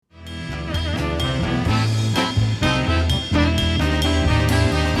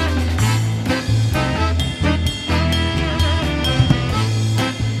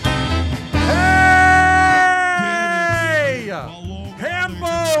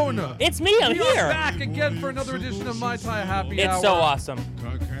Stone. It's me. I'm We here. are back again for another edition of My Thai Happy Hour. It's so awesome.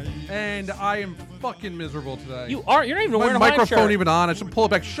 And I am fucking miserable today. You are. You're not even My wearing a Hawaiian microphone shirt. even on. I should pull it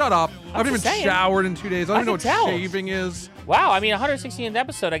back. Shut up. I haven't even just saying. showered in 2 days. I don't even know can what tell. shaving is. Wow. I mean, 116th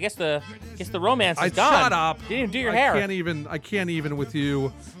episode. I guess the romance is gone. Shut up. You didn't even do your I hair. I can't even with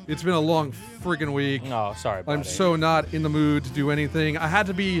you. It's been a long friggin' week. Oh, sorry, buddy. I'm so not in the mood to do anything. I had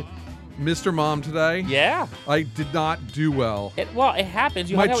to be Mr. Mom today. Yeah. I did not do well. It happens.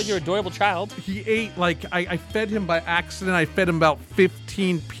 You My hung out with your adorable child. He ate, like, I fed him by accident. I fed him about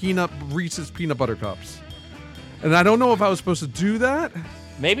 15 Reese's peanut butter cups. And I don't know if I was supposed to do that,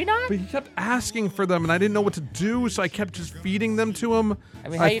 Maybe not. but he kept asking for them, and I didn't know what to do, so I kept just feeding them to him. I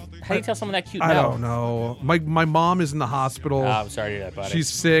mean, how do you tell someone that cute I no? don't know. My mom is in the hospital. Oh, I'm sorry to hear that, buddy. She's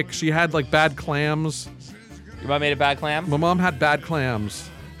sick. She had, like, bad clams. Your mom made a bad clam? My mom had bad clams.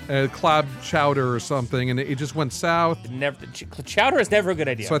 Club chowder or something, and it just went south. Chowder is never a good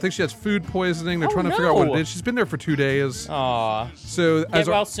idea. So I think she has food poisoning. They're Oh, trying to figure out what no. it is. She's been there for 2 days. Aw. So Get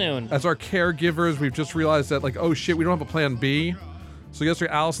well soon. as our caregivers, we've just realized that, like, oh shit, we don't have a plan B. So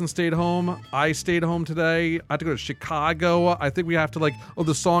yesterday, Allison stayed home. I stayed home today. I had to go to Chicago. I think we have to, like,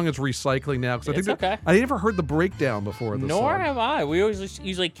 the song is recycling now. Because I It's think okay. I never heard the breakdown before. The Nor song. have I. We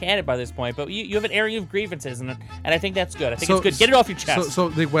usually can it by this point, but you have an airing of grievances, and I think that's good. I think it's good. Get it off your chest. So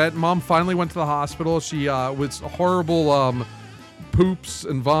they went. Mom finally went to the hospital. She was horrible poops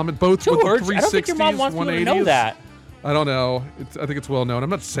and vomit, both with the George, 360s, I don't think your mom wants people to know 180s. that. I don't know. I think it's well known. I'm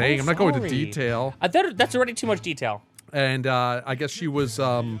not saying. I'm not going to sorry. detail. I thought that's already too much detail. And I guess she was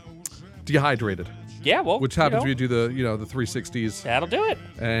dehydrated, Yeah, well, which happens when you do the 360s. That'll do it.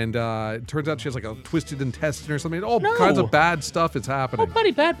 And it turns out she has like a twisted intestine or something. All No. kinds of bad stuff is Oh, happening.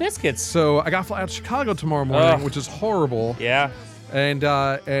 buddy, bad biscuits. So I got to fly out to Chicago tomorrow morning, Ugh. which is horrible. Yeah. And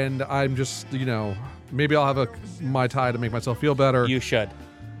I'm just, maybe I'll have a Mai Tai to make myself feel better. You should.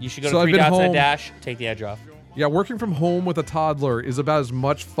 You should go So to I've 3 been dots and a home- dash. Take the edge off. Yeah, working from home with a toddler is about as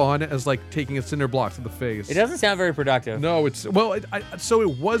much fun as like taking a cinder block to the face. It doesn't sound very productive. No, so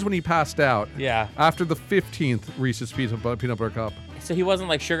it was when he passed out. Yeah. After the 15th Reese's peanut butter cup. So he wasn't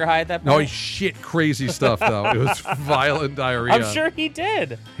like sugar high at that No, point? he shit crazy stuff though. It was violent diarrhea. I'm sure he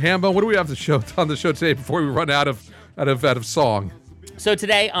did. Hambo, what do we have on the show today before we run out of song? So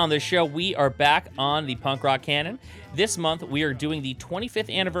today on the show, we are back on the punk rock canon. This month, we are doing the 25th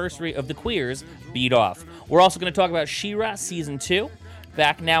anniversary of The Queers' Beat Off. We're also going to talk about She-Ra Season 2,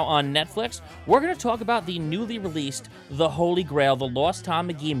 back now on Netflix. We're going to talk about the newly released The Holy Grail, the Lost Tom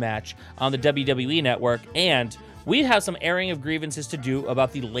McGee match on the WWE Network, and we have some airing of grievances to do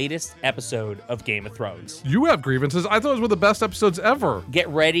about the latest episode of Game of Thrones. You have grievances. I thought it was one of the best episodes ever. Get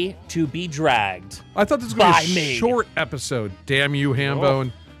ready to be dragged. I thought this was going to By be a me. short episode. Damn you, Hambo.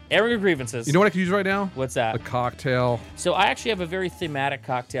 And Airing of grievances. you know what I could use right now? What's that? A cocktail. So I actually have a very thematic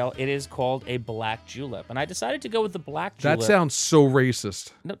cocktail. It is called a black julep, and I decided to go with the black julep. That sounds so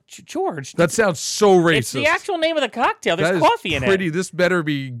racist. No, George. That sounds so racist. It's the actual name of the cocktail. That There's is coffee in pretty. it. This better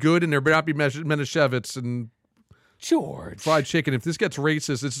be good, and there better not be Manischewitz and George. fried chicken. If this gets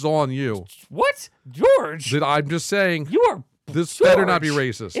racist, this is all on you. What? George. I'm just saying. You are. This George. better not be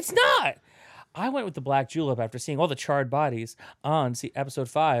racist. It's not. I went with the black julep after seeing all the charred bodies on episode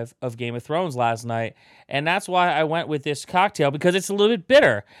 5 of Game of Thrones last night, and that's why I went with this cocktail, because it's a little bit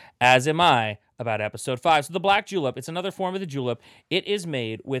bitter, as am I about episode 5. So the black julep, it's another form of the julep. It is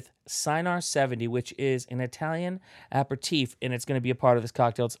made with Cynar 70, which is an Italian aperitif, and it's going to be a part of this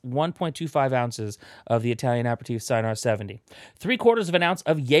cocktail. It's 1.25 ounces of the Italian aperitif Cynar 70. 3/4 of an ounce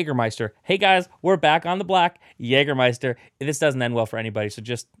of Jägermeister. Hey guys, we're back on the block. Jägermeister. This doesn't end well for anybody, so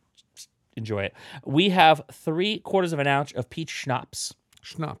just enjoy it. We have 3/4 of an ounce of peach schnapps.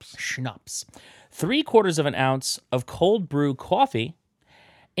 Schnapps. 3/4 of an ounce of cold brew coffee,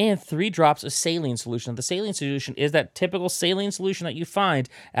 and 3 drops of saline solution. The saline solution is that typical saline solution that you find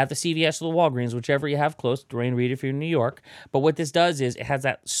at the CVS or the Walgreens, whichever you have close. Dwayne Reed if you're in New York. But what this does is it has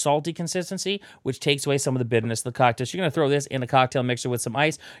that salty consistency, which takes away some of the bitterness of the cocktail. So you're going to throw this in a cocktail mixer with some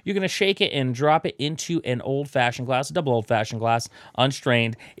ice. You're going to shake it and drop it into an old-fashioned glass, a double old-fashioned glass,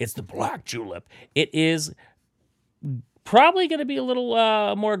 unstrained. It's the black julep. It is probably going to be a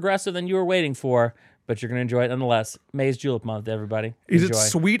little more aggressive than you were waiting for, but you're going to enjoy it nonetheless. May's Julep Month, everybody. Is Enjoy. it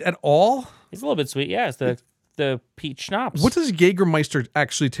sweet at all? It's a little bit sweet. Yeah, it's the peach schnapps. What does Jägermeister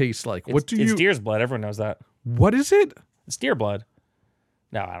actually taste like? It's deer's blood. Everyone knows that. What is it? It's deer blood.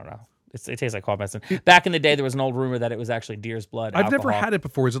 No, I don't know. It tastes like cough medicine. Back in the day, there was an old rumor that it was actually deer's blood. I've never alcohol. had it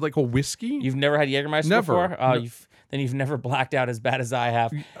before. Is it like a whiskey? You've never had Jägermeister Never. before? Oh, you've never blacked out as bad as I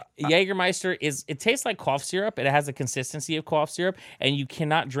have. Jägermeister it tastes like cough syrup. It has a consistency of cough syrup, and you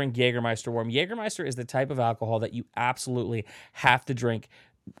cannot drink Jägermeister warm. Jägermeister is the type of alcohol that you absolutely have to drink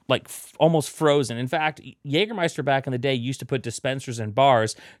like almost frozen. In fact, Jägermeister back in the day used to put dispensers in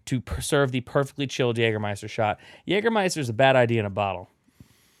bars to serve the perfectly chilled Jägermeister shot. Jägermeister is a bad idea in a bottle.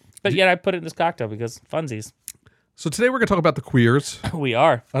 But yet I put it in this cocktail because funsies. So today we're going to talk about the Queers. We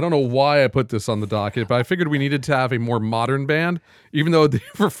are. I don't know why I put this on the docket, but I figured we needed to have a more modern band, even though they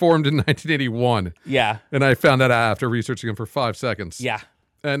were formed in 1981. Yeah. And I found that out after researching them for 5 seconds. Yeah.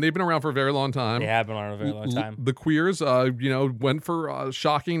 And they've been around for a very long time. They have been around a very long time. The Queers, went for a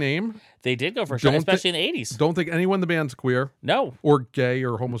shocking name. They did go for a shot, especially in the 80s. Don't think anyone in the band's queer. No. Or gay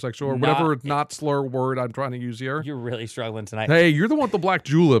or homosexual or whatever not slur word I'm trying to use here. You're really struggling tonight. Hey, you're the one with the black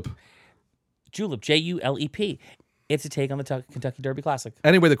julep. Julep, Julep. It's a take on the Kentucky Derby Classic.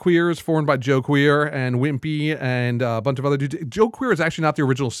 Anyway, the Queers, formed by Joe Queer and Wimpy and a bunch of other dudes. Joe Queer is actually not the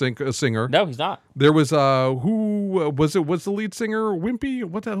original singer. No, he's not. There was who was it? Was the lead singer Wimpy?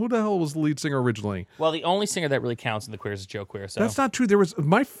 Who the hell was the lead singer originally? Well, the only singer that really counts in the Queers is Joe Queer. So that's not true. There was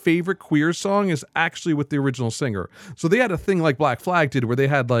my favorite Queer song is actually with the original singer. So they had a thing like Black Flag did, where they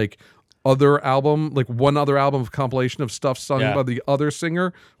had like one other album of compilation of stuff sung by the other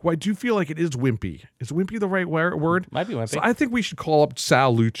singer, who I do feel like it is Wimpy. Is Wimpy the right word? Might be Wimpy. So I think we should call up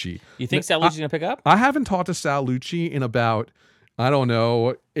Sal Lucci. You think Sal Lucci's going to pick up? I haven't talked to Sal Lucci in about, I don't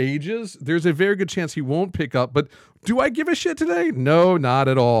know, ages. There's a very good chance he won't pick up, but do I give a shit today? No, not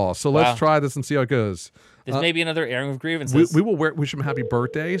at all. So let's try this and see how it goes. This may be another airing of grievances. We will wish him happy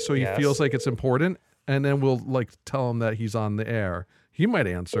birthday so he feels like it's important, and then we'll tell him that he's on the air. He might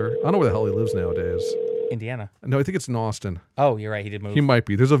answer. I don't know where the hell he lives nowadays. Indiana. No, I think it's in Austin. Oh, you're right. He did move. He might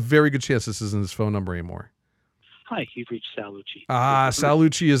be. There's a very good chance this isn't his phone number anymore. Hi, you've reached Sal Lucci. Sal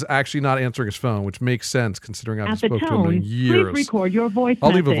Lucci is actually not answering his phone, which makes sense considering I haven't spoken to him in years. Please record your voice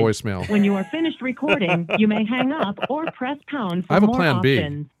I'll leave a message. voicemail. When you are finished recording, you may hang up or press pound for I have a more plan B.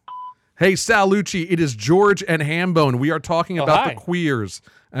 options. Hey, Sal Lucci, it is George and Hambone. We are talking about hi. the Queers,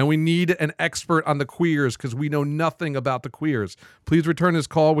 and we need an expert on the Queers because we know nothing about the Queers. Please return this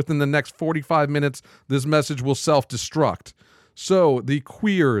call within the next 45 minutes. This message will self-destruct. So, the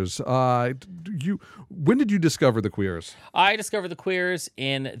Queers, when did you discover the Queers? I discovered the Queers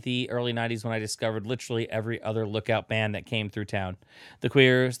in the early 90s when I discovered literally every other Lookout band that came through town. The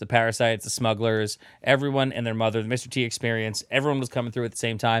Queers, the Parasites, the Smugglers, everyone and their mother, the Mr. T Experience, everyone was coming through at the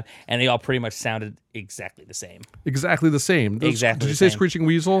same time, and they all pretty much sounded exactly the same. Exactly the same. Exactly Did you the say same. Screeching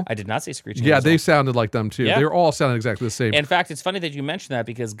Weasel? I did not say Screeching Yeah, Weasel. they sounded like them too. Yeah. They're all sounding exactly the same. In fact, it's funny that you mentioned that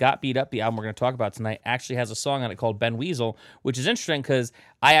because Got Beat Up, the album we're going to talk about tonight, actually has a song on it called Ben Weasel, which is interesting because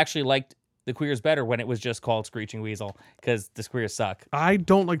I actually liked the Queers better when it was just called Screeching Weasel because the Queers suck. I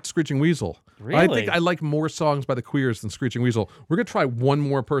don't like Screeching Weasel. Really? I think I like more songs by the Queers than Screeching Weasel. We're going to try one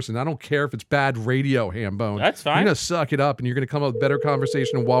more person. I don't care if it's bad radio, Hambone. That's fine. You're going to suck it up and you're going to come up with better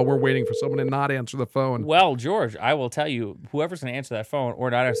conversation while we're waiting for someone to not answer the phone. Well, George, I will tell you, whoever's going to answer that phone or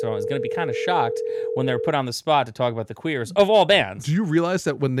not answer the phone is going to be kind of shocked when they're put on the spot to talk about the Queers of all bands. Do you realize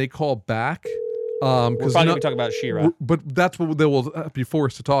that when they call back... We're probably going to talk about She-Ra. But that's what they will be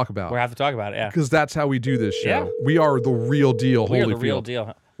forced to talk about. We'll have to talk about it, yeah. Because that's how we do this show. Yeah. We are the real deal, We are the Holyfield. real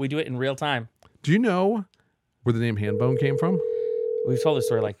deal. We do it in real time. Do you know where the name Hambone came from? We've told this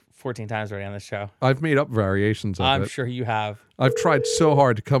story like 14 times already on this show. I've made up variations of I'm it. sure you have. I've tried so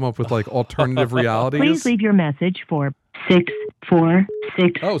hard to come up with alternative realities. Please leave your message for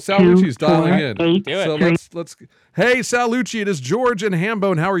 646. Oh, Sal Lucci's dialing in. Do it. So let's. Hey, Sal Lucci, it is George and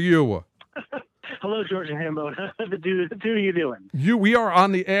Hambone. How are you? Hello, George and Hambone. How the two of you doing? We are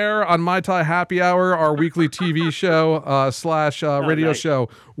on the air on My Thai Happy Hour, our weekly TV show slash radio nice. show.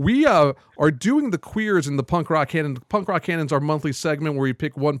 We are doing the Queers in the Punk Rock Canon. Punk Rock Canon's our monthly segment where we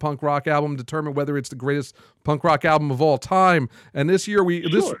pick one punk rock album, determine whether it's the greatest punk rock album of all time. And this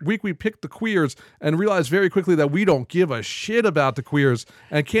week we picked the Queers and realized very quickly that we don't give a shit about the Queers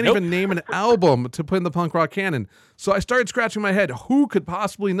and can't even name an album to put in the Punk Rock Canon. So I started scratching my head. Who could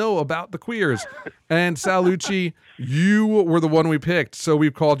possibly know about the Queers? And Sal Lucci, you were the one we picked, so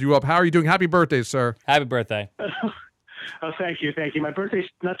we've called you up. How are you doing? Happy birthday, sir. Happy birthday. Oh, thank you. My birthday's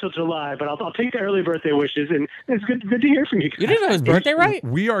not till July, but I'll take the early birthday wishes, and it's good to hear from you guys. You didn't know his birthday, right?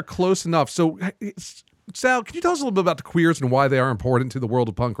 We are close enough. So, Sal, can you tell us a little bit about the Queers and why they are important to the world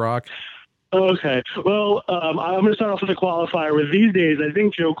of punk rock? Okay. Well, I'm going to start off with a qualifier. With these days, I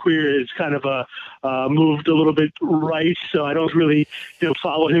think Joe Queer is kind of moved a little bit right, so I don't really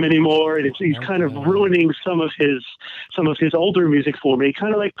follow him anymore. And he's kind of ruining some of his older music for me,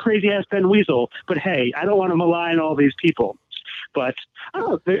 kind of like crazy ass Ben Weasel. But hey, I don't want to malign all these people. But I don't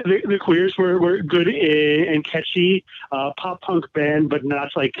know, the Queers were good and catchy, pop punk band, but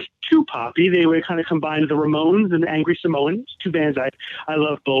not like too poppy. They were kind of combined the Ramones and the Angry Samoans, two bands I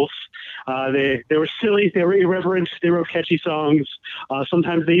love both. They were silly, they were irreverent, they wrote catchy songs.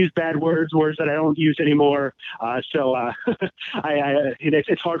 Sometimes they used bad words that I don't use anymore. It's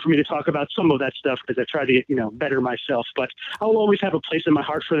hard for me to talk about some of that stuff because I try to better myself. But I will always have a place in my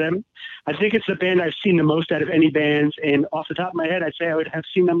heart for them. I think it's the band I've seen the most out of any bands, and off the top of my head, I'd say I would have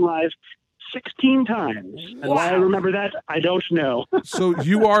seen them live 16 times. And why I remember that, I don't know. So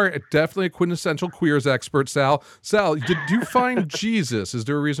you are definitely a quintessential Queers expert, Sal. Sal, did you find Jesus? Is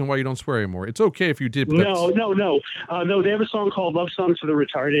there a reason why you don't swear anymore? It's okay if you did. But No. They have a song called Love Songs for the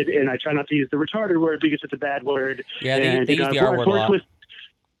Retarded, and I try not to use the retarded word because it's a bad word. Yeah, they use the R word a lot.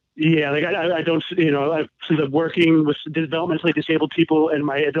 Yeah, like I don't, since I'm working with developmentally disabled people in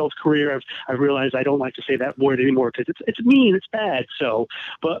my adult career, I've realized I don't like to say that word anymore because it's mean, it's bad. So,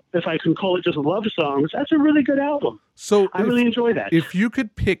 but if I can call it just love songs, that's a really good album. So I really enjoy that. If you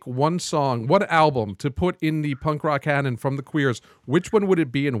could pick one song, one album to put in the punk rock canon from the Queers, which one would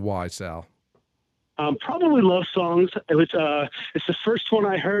it be and why, Sal? Probably Love Songs. It's the first one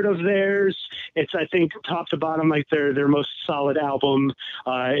I heard of theirs. It's, I think, top to bottom, like their most solid album.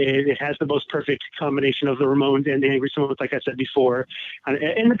 It has the most perfect combination of the Ramones and the Angry Samoans, like I said before,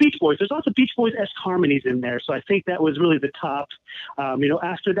 and the Beach Boys. There's lots of Beach Boys-esque harmonies in there, so I think that was really the top.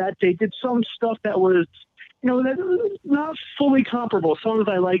 After that, they did some stuff that was, not fully comparable. Songs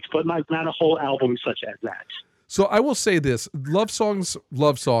I liked, but not a whole album such as that. So I will say this, Love Songs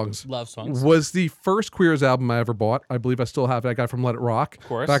was the first Queers album I ever bought. I believe I still have it. I got it from Let It Rock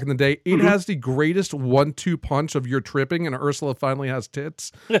back in the day. It has the greatest 1-2 punch of You're Tripping and Ursula Finally Has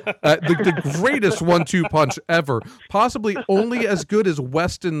Tits. The greatest 1-2 punch ever. Possibly only as good as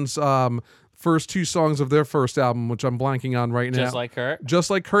Weston's first two songs of their first album, which I'm blanking on right now. Just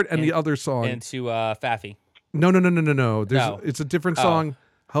Like Kurt and the other song. And to Faffy. No. It's a different song.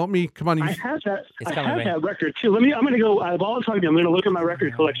 Help me. Come on. I have that. I have that record too. I'm going to go, while I'm talking to you, I'm going to look at my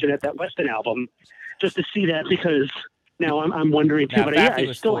record collection at that Weston album just to see that because now I'm wondering too. But I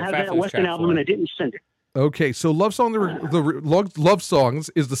still have that Weston album and I didn't send it. Okay, so Love Songs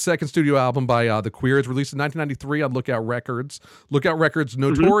is the second studio album by the Queers, released in 1993 on Lookout Records. Lookout Records,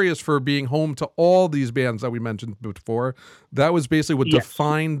 notorious for being home to all these bands that we mentioned before. That was basically what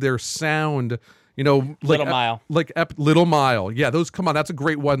defined their sound. Little Mile. Little Mile. Yeah, those, come on, that's a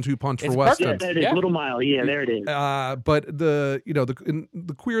great 1-2 punch for Weston. Yeah, that is. Little Mile. Yeah, there it is. But in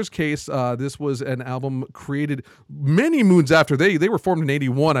the Queers case, this was an album created many moons after they were formed in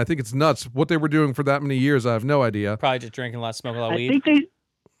 81. I think it's nuts what they were doing for that many years. I have no idea. Probably just drinking a lot, smoking a lot of weed. I think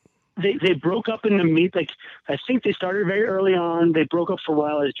they broke up in the meat. Like, I think they started very early on. They broke up for a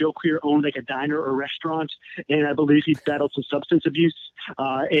while as Joe Queer owned like a diner or restaurant, and I believe he battled some substance abuse.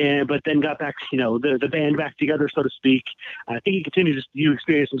 But then got back, the band back together, so to speak. I think he continued to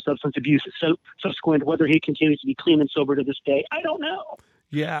experience some substance abuse subsequent. Whether he continues to be clean and sober to this day, I don't know.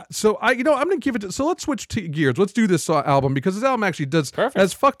 Yeah, so I'm gonna give it. So let's switch to gears. Let's do this album because this album actually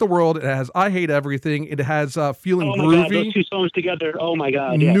has "Fuck the World." It has "I Hate Everything." It has "Feeling Groovy." God, those two songs together. Oh my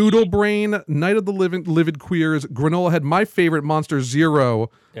God! Yes. "Noodle Brain," "Night of the Livid Queers," "Granola Head." My favorite, "Monster Zero."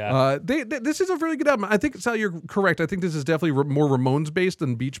 Yeah. This is a really good album. I think, Sal, you're correct. I think this is definitely more Ramones based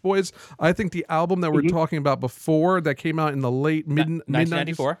than Beach Boys. I think the album that we're talking about before that came out in the late mid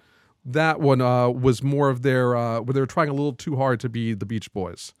 1994. That one was more of their where they were trying a little too hard to be the Beach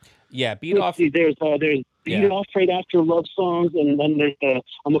Boys. Yeah, Beat Off. There's Beat Off right after Love Songs, and then there's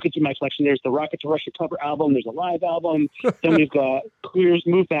I'm looking through my collection. There's the Rocket to Russia cover album. There's a live album. Then we've got Queers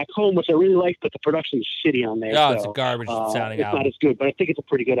Move Back Home, which I really like, but the production's shitty on there. Oh, it's a garbage sounding album. It's not as good, but I think it's a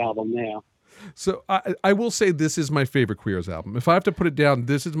pretty good album now. So I will say this is my favorite Queers album. If I have to put it down,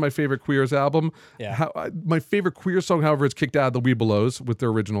 this is my favorite Queers album. Yeah. My favorite Queers song, however, is "Kicked Out of the Weebelows" with their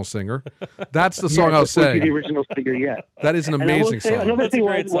original singer. That's the song I was saying. The original singer, yeah. That is an amazing song. Another thing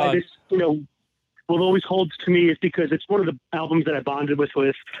why this, will always holds to me is because it's one of the albums that I bonded with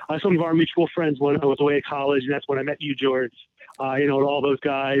some of our mutual friends when I was away at college, and that's when I met you, George. All those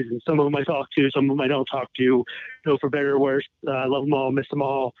guys, and some of them I talk to, some of them I don't talk to. For better or worse, I love them all, miss them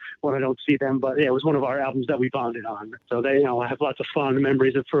all when I don't see them. But yeah, it was one of our albums that we bonded on. So I have lots of fond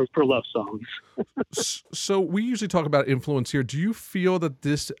memories for Love Songs. So we usually talk about influence here. Do you feel that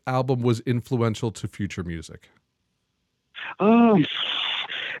this album was influential to future music?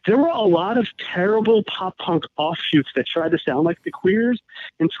 There were a lot of terrible pop punk offshoots that tried to sound like the Queers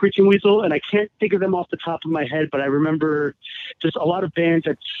and Screeching Weasel, and I can't think of them off the top of my head, but I remember just a lot of bands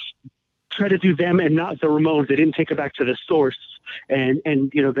that tried to do them and not the Ramones. They didn't take it back to the source. and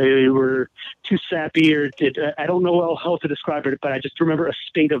they were too sappy or I don't know how to describe it, but I just remember a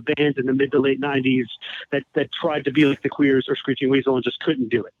spate of bands in the mid to late 90s that tried to be like the Queers or Screeching Weasel and just couldn't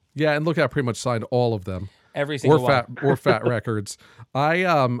do it. Yeah, and Lookout pretty much signed all of them. Every single or Fat Records. I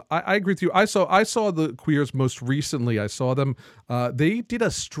agree with you. I saw the Queers most recently. I saw them. They did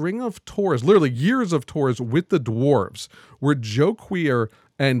a string of tours, literally years of tours with the Dwarves, where Joe Queer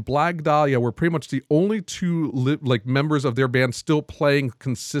and Black Dahlia were pretty much the only two members of their band still playing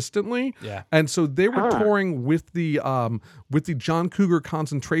consistently. Yeah. And so they were touring with the John Cougar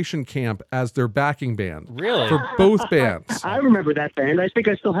concentration camp as their backing band. Really? For both bands. I remember that band. I think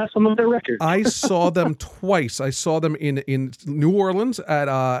I still have some of their records. I saw them twice. I saw them in New Orleans at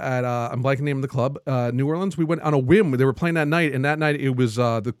I'm blanking the name of the club. New Orleans. We went on a whim. They were playing that night, and that night it was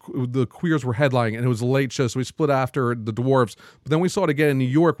the Queers were headlining, and it was a late show, so we split after the Dwarves. But then we saw it again in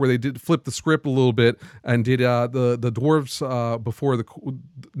New York, where they did flip the script a little bit and did the Dwarves before the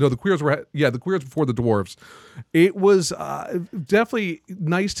Queers were the Queers before the Dwarves. It was definitely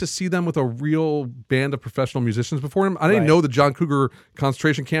nice to see them with a real band of professional musicians before them. I didn't know the John Cougar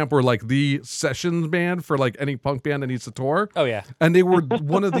concentration camp were like the sessions band for like any punk band that needs to tour. Oh yeah, and they were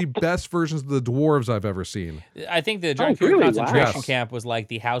one of the best versions of the Dwarves I've ever seen. I think the John Cougar concentration camp was like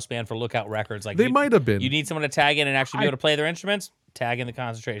the house band for Lookout Records. Like they might have been. You need someone to tag in and actually be able to play their instruments. Tag in the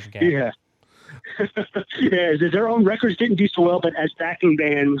concentration camp. Yeah. Yeah, their own records didn't do so well, but as backing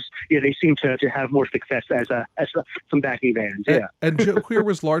bands, they seem to have more success as some backing bands. Yeah, and Joe Queer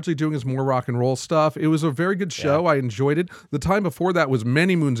was largely doing his more rock and roll stuff. It was a very good show. I enjoyed it. The time before that was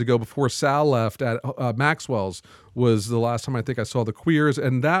many moons ago, before Sal left at Maxwell's. Was the last time I think I saw the Queers,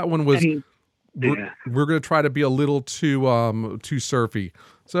 and that one was. We're going to try to be a little too surfy.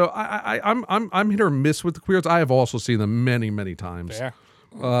 So I'm hit or miss with the Queers. I have also seen them many times. Fair.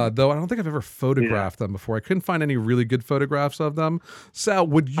 Though I don't think I've ever photographed them before. I couldn't find any really good photographs of them. Sal,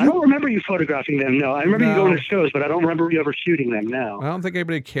 would you? I don't remember you photographing them. No, I remember you going to shows, but I don't remember you ever shooting them. No, I don't think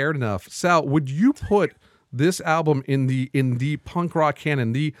anybody cared enough. Sal, would you put this album in the punk rock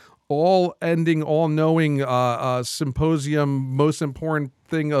canon, the all-ending, all-knowing symposium, most important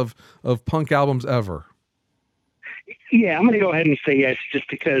thing of punk albums ever? Yeah, I'm going to go ahead and say yes, just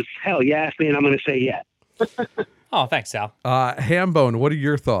because, hell, you asked me, and I'm going to say yes. Oh, thanks, Sal. Hambone, what are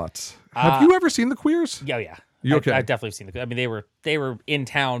your thoughts? Have you ever seen the Queers? Yeah. You okay? I've definitely seen I mean, they were in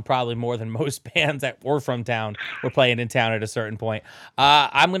town probably more than most bands that were from town were playing in town at a certain point.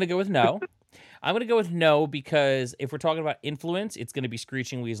 I'm going to go with no. I'm going to go with no because if we're talking about influence, it's going to be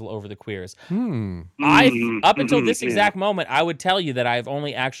Screeching Weasel over the Queers. Up until this exact moment, I would tell you that I've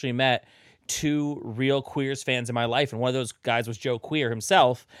only actually met 2 real Queers fans in my life, and one of those guys was Joe Queer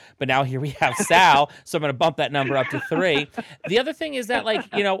himself, but now here we have Sal, so I'm going to bump that number up to 3. The other thing is that, like,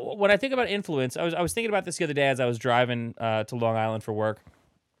 when I think about influence, I was thinking about this the other day as I was driving to Long Island for work.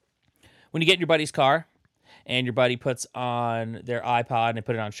 When you get in your buddy's car, and your buddy puts on their iPod and they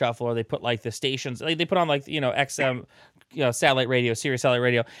put it on shuffle, or they put like the stations, like they put on like XM, satellite radio, Sirius satellite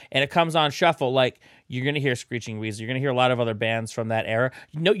radio, and it comes on shuffle. Like you're gonna hear Screeching Weasel, you're gonna hear a lot of other bands from that era.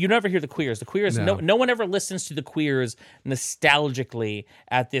 You never hear the Queers. The Queers, no one ever listens to the Queers nostalgically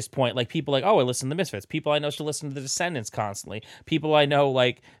at this point. Like people like, oh, I listen to the Misfits. People I know still listen to the Descendants constantly. People I know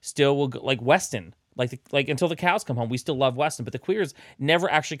like still will like Weston. Like until the cows come home, we still love Weston, but the Queers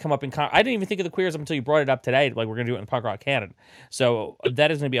never actually come up in. I didn't even think of the Queers up until you brought it up today. Like we're gonna do it in Punk Rock Canon, so that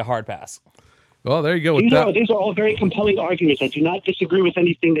is gonna be a hard pass. Well, there you go. With that. These are all very compelling arguments. I do not disagree with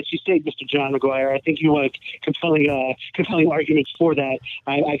anything that you say, Mr. John McGuire. I think you have compelling arguments for that.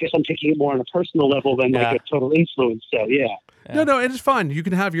 I guess I'm taking it more on a personal level than like a total influence. So yeah. No, it's fine. You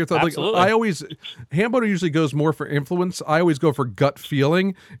can have your thoughts. Absolutely. Like, Hambone usually goes more for influence. I always go for gut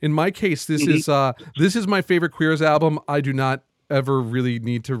feeling. In my case, this is my favorite Queers album. I do not ever really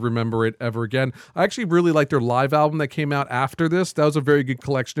need to remember it ever again. I actually really like their live album that came out after this. That was a very good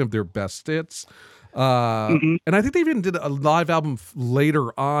collection of their best hits. And I think they even did a live album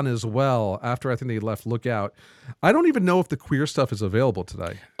later on as well, after I think they left Lookout. I don't even know if the Queer stuff is available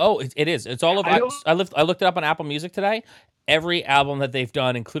today. Oh, it is. It's all of I looked it up on Apple Music today. Every album that they've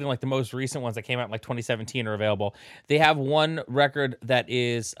done, including like the most recent ones that came out in like 2017, are available. They have one record that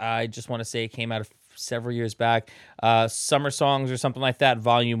is, I just want to say, came out several years back, Summer Songs or something like that,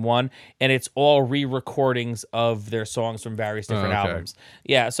 Volume 1, and it's all re-recordings of their songs from various different albums.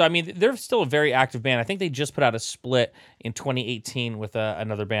 Yeah, so I mean, they're still a very active band. I think they just put out a split in 2018 with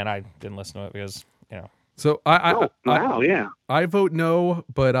another band. I didn't listen to it because, So yeah. I vote no,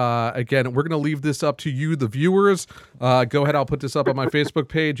 but again, we're going to leave this up to you, the viewers. Go ahead, I'll put this up on my Facebook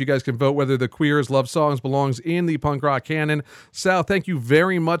page. You guys can vote whether the Queers Love Songs belongs in the punk rock canon. Sal, thank you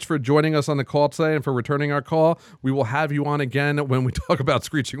very much for joining us on the call today and for returning our call. We will have you on again when we talk about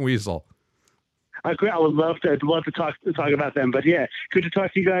Screeching Weasel. I would love to talk about them. But yeah, good to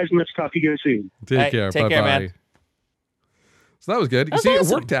talk to you guys, and let's talk again soon. Take care. Take Bye-bye. care, man. So that was good. You That's see, awesome.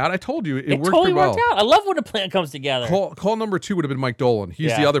 it worked out. I told you, it worked totally pretty well. worked out. I love when a plan comes together. Call number 2 would have been Mike Dolan.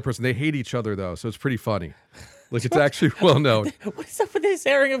 He's the Yeah. other person. They hate each other, though, so it's pretty funny. Like, it's actually well known. What is up with this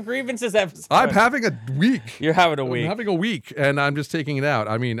airing of grievances episode? I'm having a week. You're having a week. I'm having a week, and I'm just taking it out.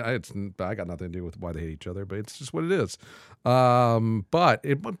 I mean, I got nothing to do with why they hate each other, but it's just what it is. Come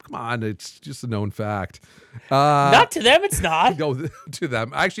on, it's just a known fact. Not to them, it's not. Go to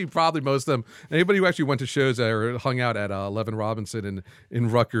them. Actually, probably most of them. Anybody who actually went to shows or hung out at Levin Robinson in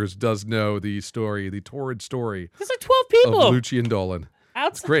Rutgers does know the story, the torrid story There's like 12 people. of Lucci and Dolan.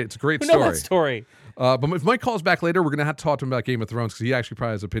 It's great. It's a great Who know story. that story? But if Mike calls back later, we're going to have to talk to him about Game of Thrones because he actually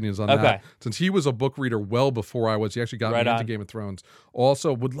probably has opinions on Okay. that. Since he was a book reader well before I was, he actually got Right me into on. Game of Thrones.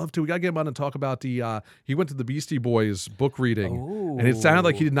 Also, would love to. We got to get him on and talk about he went to the Beastie Boys book reading, and it sounded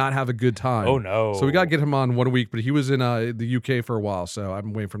like he did not have a good time. Oh, no. So we got to get him on 1 week, but he was in the UK for a while, so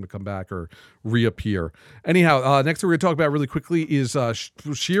I'm waiting for him to come back or reappear. Anyhow, next thing we're going to talk about really quickly is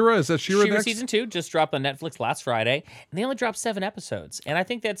She-Ra. Is that She-Ra She-Ra next? season 2 just dropped on Netflix last Friday, and they only dropped 7 episodes. And I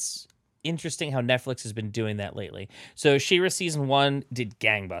think that's interesting how Netflix has been doing that lately. So She-Ra season 1 did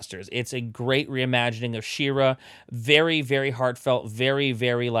gangbusters. It's a great reimagining of She-Ra. Very, very heartfelt. Very,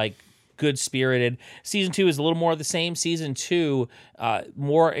 very like good spirited. Season 2 is a little more of the same. Season 2,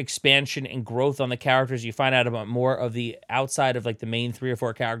 more expansion and growth on the characters. You find out about more of the outside of like the main 3 or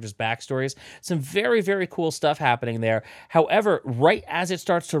 4 characters' backstories. Some very, very cool stuff happening there. However, right as it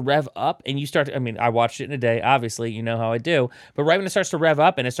starts to rev up and you start to, I mean, I watched it in a day, obviously, you know how I do, but right when it starts to rev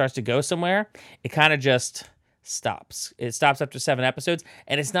up and it starts to go somewhere, it kind of just stops. It stops after 7 episodes,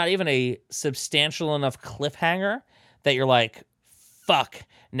 and it's not even a substantial enough cliffhanger that you're like, fuck,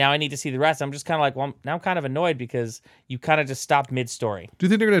 now I need to see the rest. I'm just kind of like, well, now I'm kind of annoyed because you kind of just stopped mid-story. Do you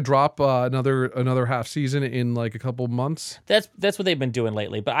think they're going to drop another half season in like a couple months? That's what they've been doing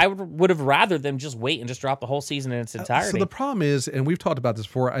lately. But I would have rather them just wait and just drop the whole season in its entirety. So the problem is, and we've talked about this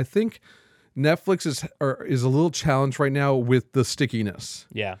before, I think Netflix is a little challenged right now with the stickiness.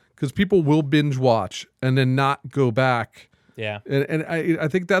 Yeah. Because people will binge watch and then not go back. Yeah. And I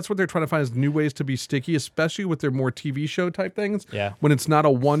think that's what they're trying to find is new ways to be sticky, especially with their more TV show type things. Yeah. When it's not a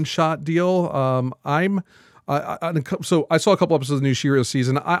one-shot deal. So I saw a couple episodes of the new She-Ra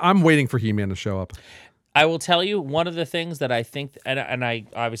season. I'm waiting for He-Man to show up. I will tell you one of the things that I think, and I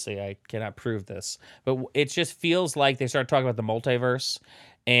obviously I cannot prove this, but it just feels like they started talking about the multiverse,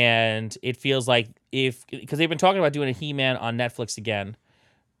 and it feels like because they've been talking about doing a He-Man on Netflix again,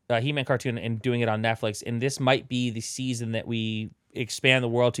 He-Man cartoon, and doing it on Netflix, and this might be the season that we expand the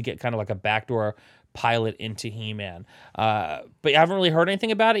world to get kind of like a backdoor pilot into He-Man. But I haven't really heard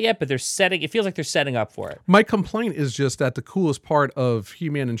anything about it yet, but it feels like they're setting up for it. My complaint is just that the coolest part of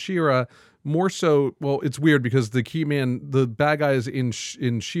He-Man and She-Ra, more so, well, it's weird because the bad guys in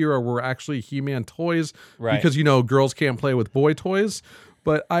She-Ra were actually He-Man toys, Right. because, girls can't play with boy toys.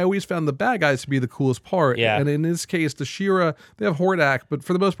 But I always found the bad guys to be the coolest part. Yeah. And in this case, the She-Ra, they have Hordak, but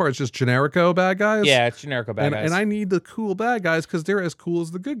for the most part, it's just generico bad guys. Yeah, it's generic bad guys. And I need the cool bad guys because they're as cool as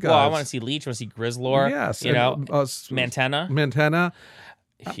the good guys. Well, I want to see Leech, I want to see Grizzlor. Yes. Mantenna. Mantena.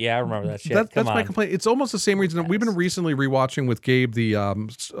 Yeah, I remember that shit. That's my complaint. It's almost the same reason that we've been recently rewatching with Gabe the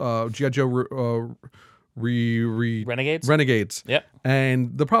G.I. Joe Renegades? Renegades. Yep.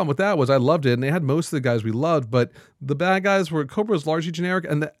 And the problem with that was I loved it, and they had most of the guys we loved, but the bad guys were Cobra was largely generic,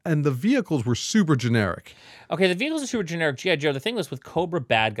 and the vehicles were super generic. Okay, the vehicles are super generic. G.I. Joe, the thing was with Cobra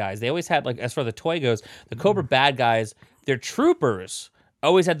bad guys, they always had, like, as far as the toy goes, the Cobra bad guys, their troopers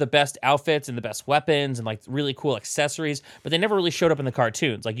always had the best outfits and the best weapons and, like, really cool accessories, but they never really showed up in the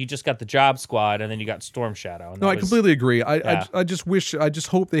cartoons. Like, you just got the Job Squad, and then you got Storm Shadow. No, I completely agree. Yeah. I just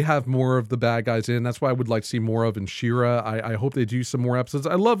hope they have more of the bad guys in. That's why I would like to see more of in She-Ra. I hope they do some more episodes.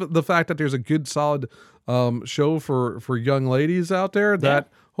 I love the fact that there's a good, solid show for young ladies out there that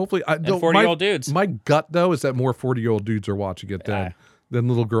hopefully... And 40-year-old dudes. My gut, though, is that more 40-year-old dudes are watching it than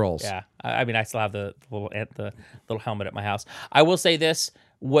little girls. Yeah, I mean, I still have the little helmet at my house. I will say this: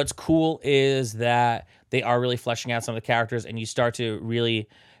 what's cool is that they are really fleshing out some of the characters, and you start to really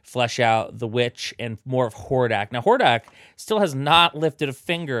flesh out the witch and more of Hordak. Now, Hordak still has not lifted a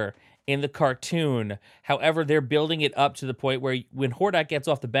finger in the cartoon. However, they're building it up to the point where when Hordak gets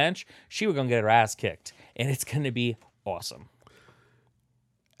off the bench, she was gonna get her ass kicked, and it's gonna be awesome.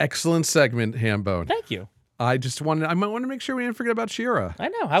 Excellent segment, Hambone. Thank you. I might want to make sure we didn't forget about Shira. I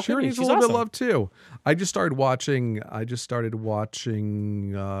know. How Shira could we? needs a She's little bit awesome. of love too. I just started watching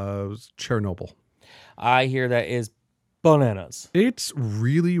Chernobyl. I hear that is bananas. It's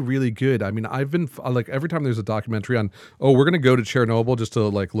really, really good. I mean, I've been like every time there's a documentary on, oh, we're gonna go to Chernobyl just to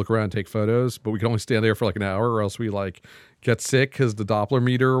like look around and take photos, but we can only stand there for like an hour, or else we like get sick because the Doppler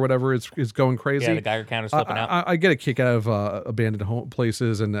meter or whatever is going crazy. Yeah, the Geiger counter's flipping out. I get a kick out of abandoned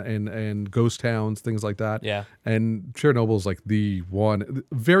places and ghost towns, things like that. Yeah. And Chernobyl is like the one.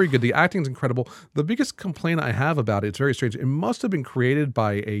 Very good. The acting's incredible. The biggest complaint I have about it's very strange. It must have been created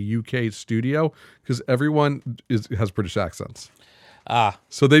by a UK studio because everyone has British accents.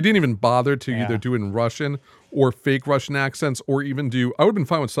 So they didn't even bother to either do it in Russian or fake Russian accents or even do. I would have been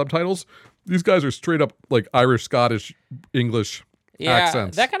fine with subtitles. These guys are straight up like Irish, Scottish, English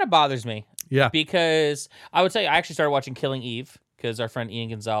accents. That kind of bothers me. Yeah. Because I would say I actually started watching Killing Eve because our friend Ian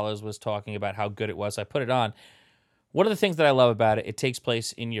Gonzalez was talking about how good it was. So I put it on. One of the things that I love about it, it takes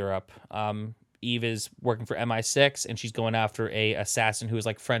place in Europe. Eve is working for MI6 and she's going after a assassin who is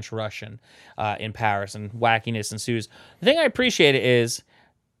like French-Russian in Paris, and wackiness ensues. The thing I appreciate is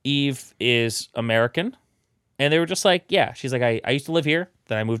Eve is American. And they were just like, yeah, she's like, I used to live here,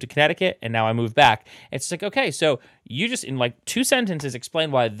 then I moved to Connecticut, and now I moved back. It's like, okay, so you just in like 2 sentences explain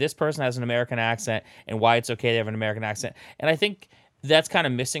why this person has an American accent and why it's okay they have an American accent. And I think that's kind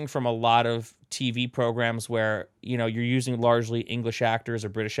of missing from a lot of TV programs where, you know, you're using largely English actors or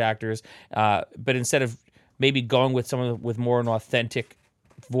British actors, but instead of maybe going with someone with more an authentic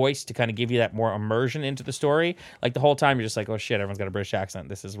voice to kind of give you that more immersion into the story, like the whole time you're just like, oh shit, everyone's got a British accent,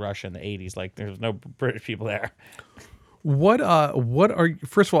 this is Russia in the 80s, like there's no British people there. What are you,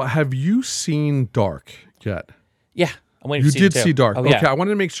 first of all, have you seen Dark yet? Yeah, I'm waiting You for did season 2. see Dark. Oh, Okay, yeah. I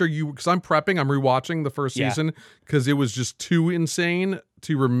wanted to make sure because I'm rewatching the first Yeah. season because it was just too insane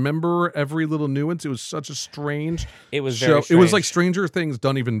to remember every little nuance. It was such a strange It was show. very It was strange. like Stranger Things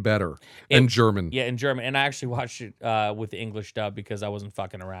done even better in German. Yeah, in German. And I actually watched it with the English dub because I wasn't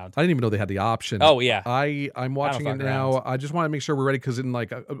fucking around. I didn't even know they had the option. Oh, yeah. I'm watching it fuck now. around. I just want to make sure we're ready because in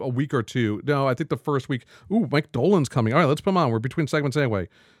like a week or two. No, I think the first week. Ooh, Mike Dolan's coming. All right, let's put him on. We're between segments anyway.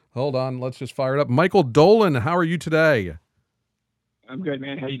 Hold on. Let's just fire it up. Michael Dolan, how are you today? I'm good,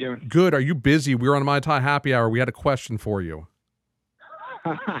 man. How you doing? Good. Are you busy? We're on My Thai Happy Hour. We had a question for you.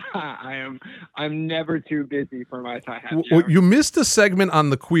 I'm never too busy for my Thai happy Well, hour. you missed a segment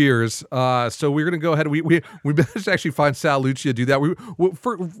on the queers, so we're going to go ahead. We managed to actually find Sal Lucia do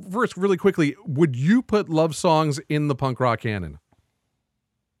that. First, really quickly, would you put love songs in the punk rock canon?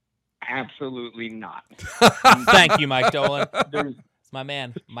 Absolutely not. Thank you, Mike Dolan. There's, It's my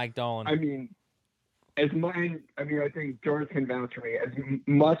man, Mike Dolan. I mean, I think George can vouch for me. As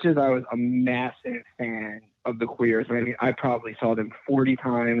much as I was a massive fan of the Queers, I mean, I probably saw them 40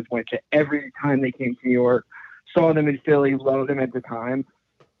 times, went to every time they came to New York, saw them in Philly, loved them at the time.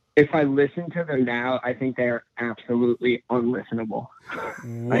 If I listen to them now, I think they are absolutely unlistenable.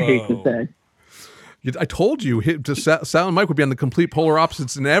 I hate to say. I told you, Sal and Mike would be on the complete polar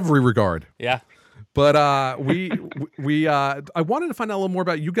opposites in every regard. Yeah. But I wanted to find out a little more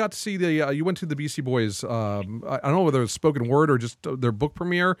about. You got to see you went to the BC Boys. I don't know whether it was spoken word or just their book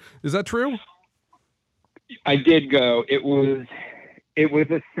premiere. Is that true? I did go. It was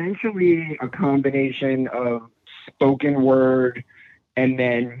essentially a combination of spoken word and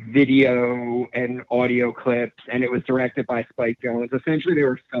then video and audio clips, and it was directed by Spike Jonze. Essentially, they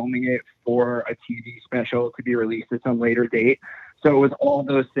were filming it for a TV special to be released at some later date. So it was all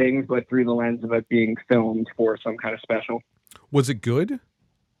those things, but through the lens of it being filmed for some kind of special. Was it good?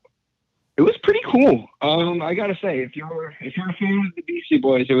 It was pretty cool. I gotta say, if you're a fan of the Beastie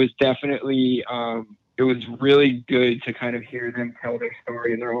Boys, it was definitely it was really good to kind of hear them tell their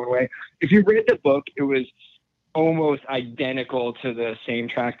story in their own way. If you read the book, it was almost identical to the same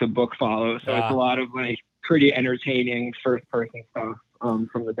track the book follows. So it's a lot of like pretty entertaining first person stuff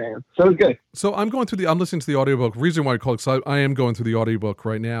from the band. So it was good. So I'm listening to the audiobook. Reason why I call it, because I am going through the audiobook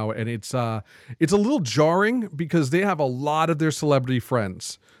right now, and it's a little jarring because they have a lot of their celebrity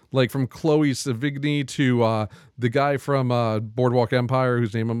friends. Like from Chloe Sevigny to the guy from Boardwalk Empire,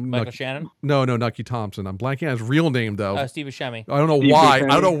 whose name I'm Michael Shannon? No, Nucky Thompson. I'm blanking on his real name though. Steve Buscemi. I don't know Steve why. Buscemi. I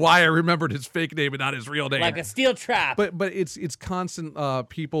don't know why I remembered his fake name and not his real name. Like a steel trap. But it's constant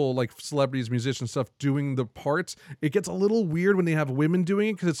people like celebrities, musicians, stuff doing the parts. It gets a little weird when they have women doing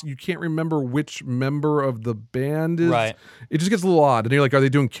it because you can't remember which member of the band is. Right. It just gets a little odd. And you're like, are they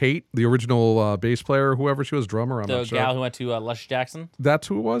doing Kate, the original bass player, whoever she was, drummer? I'm the not sure. gal who went to Luscious Jackson. That's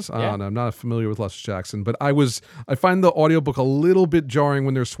who it was? I Yeah. don't know. I'm not familiar with Luscious Jackson, but I find the audiobook a little bit jarring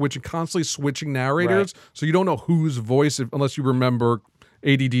when they're constantly switching narrators, so you don't know whose voice, unless you remember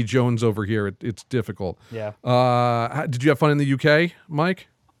ADD Jones over here. It's difficult. Yeah. Did you have fun in the UK, Mike?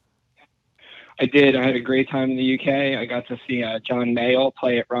 I did. I had a great time in the UK. I got to see John Mayall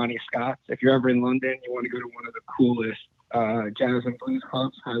play at Ronnie Scott's. If you're ever in London, you want to go to one of the coolest jazz and blues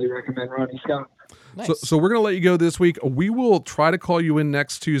clubs, highly recommend Ronnie Scott. Nice. So we're going to let you go this week. We will try to call you in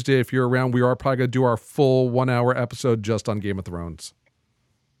next Tuesday if you're around. We are probably going to do our full 1 hour episode just on Game of Thrones.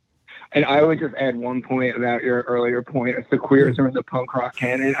 And I would just add one point about your earlier point of the queers are in the punk rock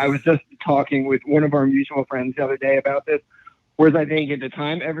canon. I was just talking with one of our mutual friends the other day about this. Whereas I think at the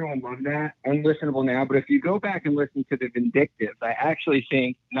time, everyone loved that. Unlistenable now. But if you go back and listen to the Vindictives, I actually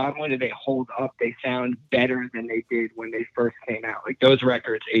think not only do they hold up, they sound better than they did when they first came out. Like, those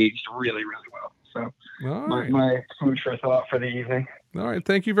records aged really, really well. So my food for thought for the evening. All right.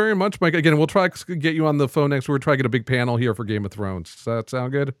 Thank you very much, Mike. Again, we'll try to get you on the phone next week. We'll try to get a big panel here for Game of Thrones. Does that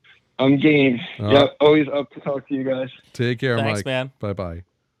sound good? I'm game. Yep. Always up to talk to you guys. Take care, Thanks, Mike. man. Bye-bye.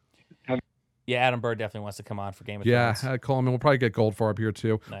 Yeah, Adam Bird definitely wants to come on for Game of Yeah, Thrones. call him in. We'll probably get Goldfarb up here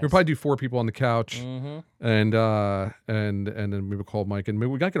too. Nice. We'll probably do 4 people on the couch, Mm-hmm. and then maybe call Mike. And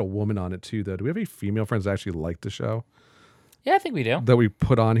maybe we got to get a woman on it too. Though, do we have any female friends that actually like the show Yeah, I think we do. that we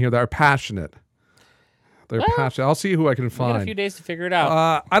put on here that are passionate? They're passionate. I'll see who I can We got find. a few days to figure it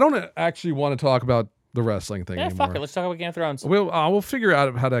out. I don't actually want to talk about the wrestling thing Yeah, anymore. fuck it. Let's talk about Game of Thrones. We'll figure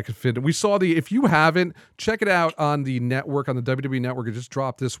out how that could fit. We saw if you haven't, check it out on the network, on the WWE network. It just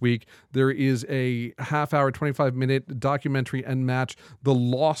dropped this week. There is a half hour, 25-minute documentary and match, the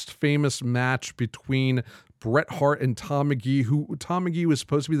lost famous match between Bret Hart and Tom McGee, who Tom McGee was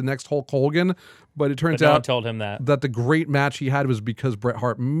supposed to be the next Hulk Hogan, but it turns But no one out told him that. the great match he had was because Bret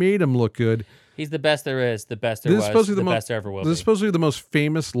Hart made him look good. He's the best there is, the best there This is supposed to was, be the best there ever will This is be. supposed to be the most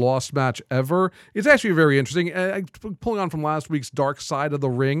famous lost match ever. It's actually very interesting. Pulling on from last week's Dark Side of the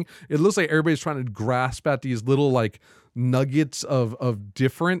Ring, it looks like everybody's trying to grasp at these little like nuggets of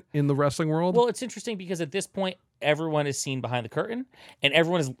different in the wrestling world. Well, it's interesting because at this point, everyone is seen behind the curtain and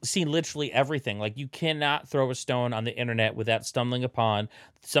everyone has seen literally everything. Like, you cannot throw a stone on the internet without stumbling upon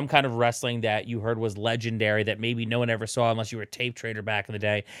some kind of wrestling that you heard was legendary that maybe no one ever saw unless you were a tape trader back in the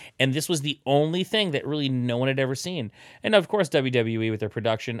day. And this was the only thing that really no one had ever seen. And of course, WWE with their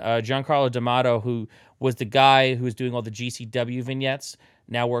production. Giancarlo D'Amato, who was the guy who was doing all the GCW vignettes,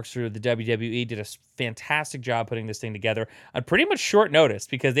 now works for the WWE, did a fantastic job putting this thing together on pretty much short notice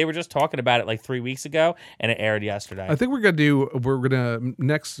because they were just talking about it like 3 weeks ago and it aired yesterday. I think we're gonna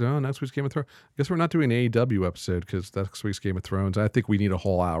next week's Game of Thrones. I guess we're not doing an AEW episode because next week's Game of Thrones. I think we need a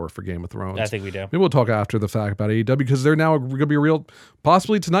whole hour for Game of Thrones. I think we do. Maybe we'll talk after the fact about AEW because they're now going to be a real.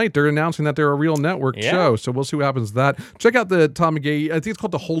 Possibly tonight they're announcing that they're a real network show. So we'll see what happens to that. Check out the Tom McGee. I think it's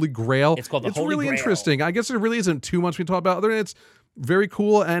called the Holy Grail. It's called the Holy really Grail. interesting. I guess there really isn't too much we talk about. Other than it's very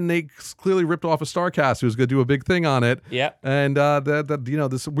cool, and they clearly ripped off a StarCast who's going to do a big thing on it. Yep. And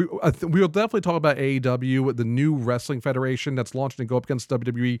we'll definitely talk about AEW, the new wrestling federation that's launching to go up against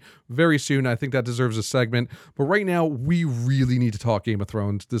WWE very soon. I think that deserves a segment. But right now, we really need to talk Game of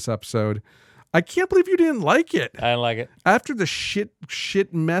Thrones this episode. I can't believe you didn't like it. I don't like it. After the shit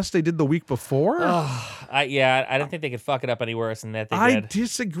mess they did the week before. I didn't think they could fuck it up any worse than that they I did.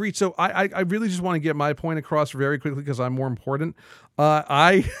 disagree. So I really just want to get my point across very quickly because I'm more important.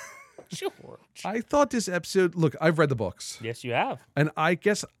 I Sure. thought this episode. Look, I've read the books. Yes, you have. And I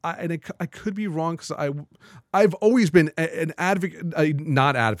guess I could be wrong because I've always been an advocate,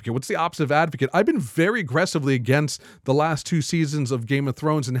 not advocate. What's the opposite of advocate? I've been very aggressively against the last 2 seasons of Game of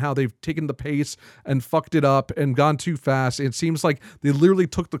Thrones and how they've taken the pace and fucked it up and gone too fast. It seems like they literally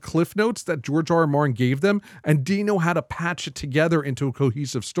took the cliff notes that George R. R. Martin gave them and didn't know how to patch it together into a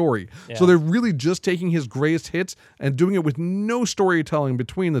cohesive story. Yeah. So they're really just taking his greatest hits and doing it with no storytelling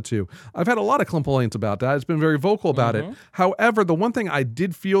between the two. I've had a lot of complaints about that. It's been very vocal about it. However, the one thing I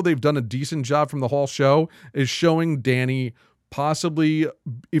did feel they've done a decent job from the whole show is showing Dany possibly,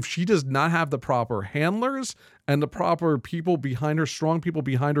 if she does not have the proper handlers and the proper people behind her, strong people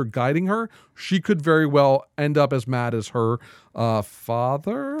behind her guiding her, she could very well end up as mad as her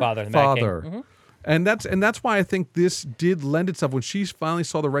father. The Mad King. Mhm. And that's why I think this did lend itself. When she finally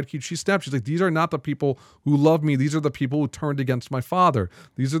saw the Red Keep, she snapped. She's like, these are not the people who love me. These are the people who turned against my father.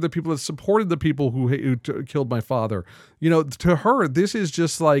 These are the people that supported the people who killed my father. You know, to her, this is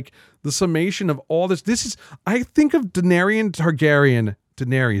just like the summation of all this. This is, I think of Daenerys Targaryen.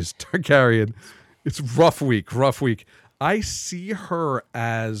 It's rough week. I see her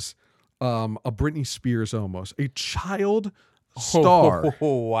as a Britney Spears almost, a child star.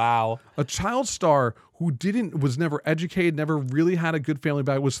 Oh, wow. A child star who was never educated, never really had a good family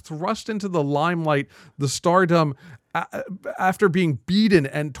background, was thrust into the limelight, the stardom, after being beaten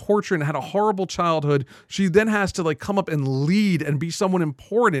and tortured and had a horrible childhood. She then has to like come up and lead and be someone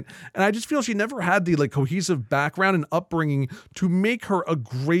important. And I just feel she never had the like cohesive background and upbringing to make her a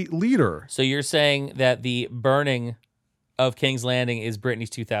great leader. So you're saying that the burning of King's Landing is Britney's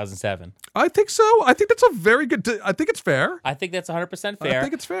 2007? I think so. I think that's a very good. I think it's fair. I think that's 100% fair. I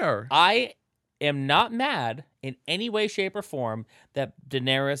think it's fair. I am not mad in any way, shape, or form that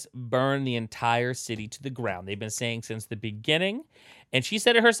Daenerys burned the entire city to the ground. They've been saying since the beginning, and she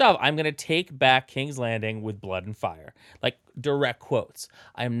said it herself, I'm going to take back King's Landing with blood and fire. Like, direct quotes.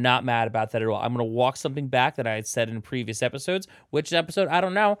 I'm not mad about that at all. I'm going to walk something back that I had said in previous episodes. Which episode? I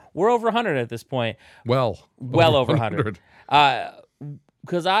don't know. We're over 100 at this point. Well over 100.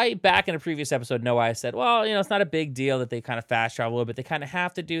 Because back in a previous episode, I said, well, it's not a big deal that they kind of fast travel a little bit. They kind of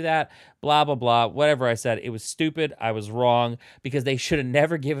have to do that, blah, blah, blah. Whatever I said, it was stupid. I was wrong because they should have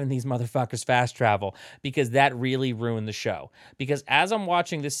never given these motherfuckers fast travel because that really ruined the show. Because as I'm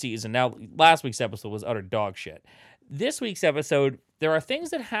watching this season, now last week's episode was utter dog shit. This week's episode, there are things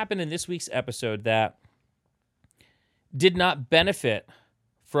that happen in this week's episode that did not benefit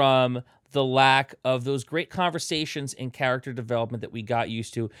from the lack of those great conversations and character development that we got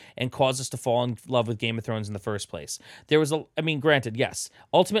used to and caused us to fall in love with Game of Thrones in the first place. There was granted, yes,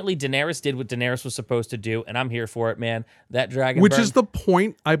 ultimately Daenerys did what Daenerys was supposed to do, and I'm here for it, man. That dragon Which is the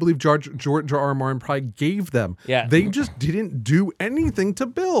point I believe George R. Martin probably gave them. Yeah. They just didn't do anything to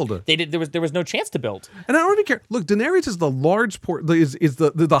build. They did. There was no chance to build. And I don't even care. Look, Daenerys is the large port, is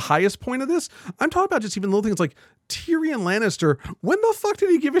the highest point of this. I'm talking about just even little things like Tyrion Lannister. When the fuck did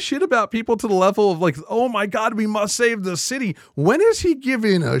he give a shit about people to the level of like, oh my God, we must save the city? When is he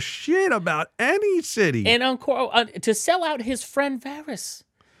giving a shit about any city? And to sell out his friend Varys.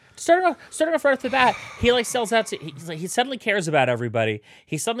 Starting off right off the bat, he like sells out. He suddenly cares about everybody.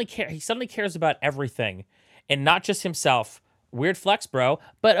 He suddenly cares about everything, and not just himself. Weird flex, bro.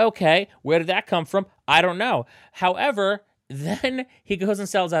 But okay, where did that come from? I don't know. However, then he goes and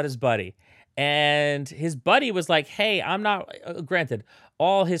sells out his buddy. And his buddy was like, hey, I'm not... granted,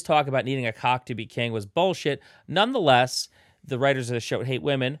 all his talk about needing a cock to be king was bullshit. Nonetheless, the writers of the show hate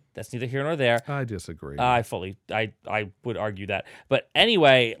women. That's neither here nor there. I disagree. I would argue that. But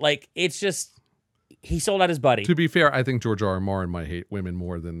anyway, like, it's just... He sold out his buddy. To be fair, I think George R. R. Martin might hate women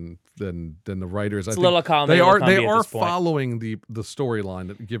more than the writers. It's a little column. They are following the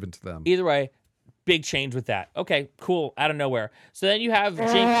storyline given to them. Either way, big change with that. Okay, cool. Out of nowhere. So then you have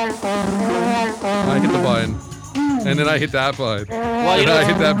Jaime. I hit the button, and then I hit that button, I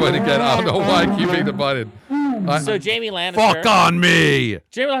hit that button again. I don't know why I keep hitting the button. So Jaime Lannister. Fuck on me.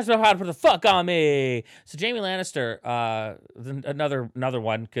 Jaime Lannister know how to put the fuck on me. So Jaime Lannister, another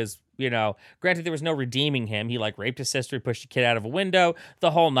one, because granted there was no redeeming him. He like raped his sister, he pushed a kid out of a window,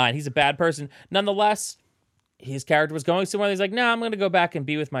 the whole nine. He's a bad person. Nonetheless, his character was going somewhere. He's like, no, I'm going to go back and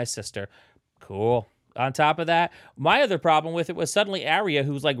be with my sister. Cool. On top of that, my other problem with it was suddenly Arya,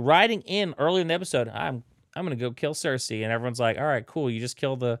 who was like riding in early in the episode. I'm gonna go kill Cersei, and everyone's like, all right, cool. You just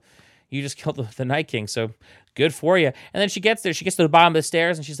killed the Night King, so good for you. And then she gets there. She gets to the bottom of the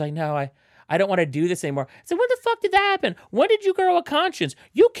stairs, and she's like, no, I don't want to do this anymore. So when the fuck did that happen? When did you grow a conscience?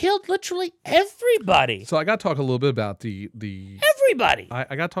 You killed literally everybody. So I got to talk a little bit about the everybody.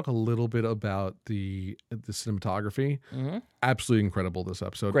 I got to talk a little bit about the cinematography. Mm-hmm. Absolutely incredible this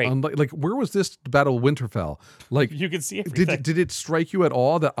episode. Great. Like where was this Battle of Winterfell? Like you can see everything. Did it strike you at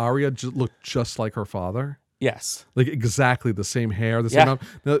all that Arya looked just like her father? Yes. Like exactly the same hair, the same.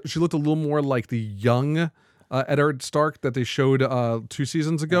 Now, she looked a little more like the young Eddard Stark that they showed 2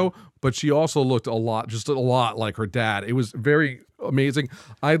 seasons ago, but she also looked a lot like her dad. It was very amazing.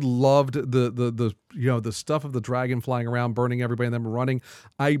 I loved the stuff of the dragon flying around, burning everybody, and them running.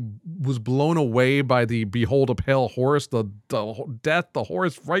 I was blown away by the behold a pale horse, the death, the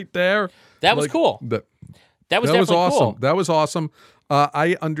horse right there. That was cool. That was awesome. Cool. That was awesome.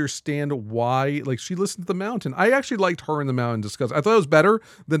 I understand why, like, she listened to the Mountain. I actually liked her in the Mountain discuss. I thought it was better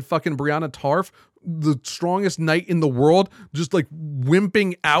than fucking Brianna Tarf, the strongest knight in the world, just like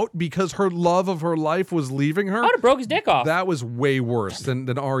wimping out because her love of her life was leaving her. I would have broke his dick off. That was way worse than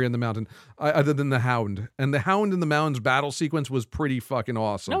Arya in the Mountain, other than the Hound. And the Hound in the Mountain's battle sequence was pretty fucking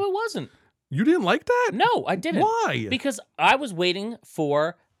awesome. No, it wasn't. You didn't like that? No, I didn't. Why? Because I was waiting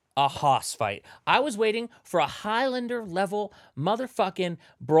for a hoss fight. I was waiting for a Highlander level motherfucking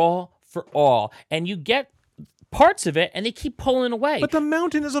brawl for all. And you get parts of it and they keep pulling away. But the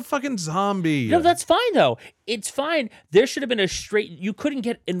Mountain is a fucking zombie. No, that's fine though. it's fine. There should have been a straight. You couldn't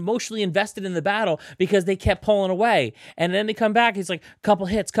get emotionally invested in the battle because they kept pulling away, and then they come back. It's like couple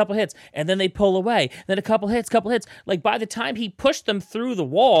hits, and then they pull away. Then a couple hits. Like by the time he pushed them through the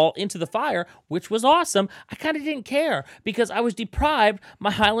wall into the fire, which was awesome, I kind of didn't care because I was deprived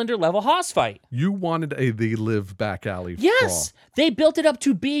my Highlander level Hoss fight. You wanted a They Live back alley Yes, brawl. they built it up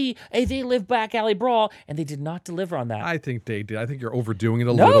to be a They Live back alley brawl, and they did not deliver on that. I think they did. I think you're overdoing it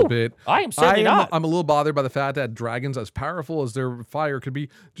a little bit. I am certainly not. I'm a little bothered by the fact that dragons, as powerful as their fire could be,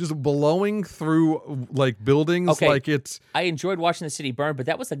 just blowing through like buildings, Okay. like it's. I enjoyed watching the city burn, but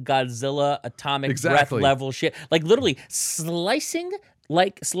that was a Godzilla atomic Exactly. breath level shit. Like literally slicing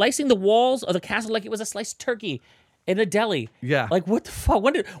the walls of the castle like it was a sliced turkey in a deli. Yeah. Like what the fuck?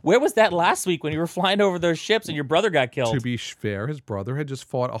 Where was that last week when you were flying over those ships and your brother got killed? To be fair, his brother had just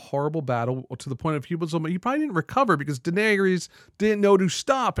fought a horrible battle to the point of he probably didn't recover because Daenerys didn't know to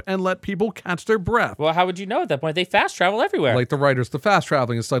stop and let people catch their breath. Well, how would you know at that point? They fast travel everywhere. Like the writers, the fast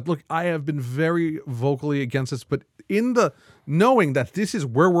traveling. It's like, look, I have been very vocally against this, but in the knowing that this is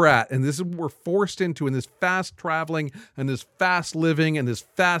where we're at and this is what we're forced into, and this fast traveling and this fast living and this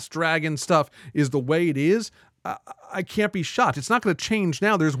fast dragon stuff is the way it is. I can't be shocked. It's not going to change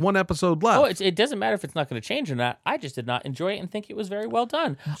now. There's one episode left. Oh, it doesn't matter if it's not going to change or not. I just did not enjoy it and think it was very well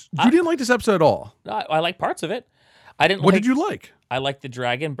done. You didn't like this episode at all. I like parts of it. I didn't. What did you like? I liked the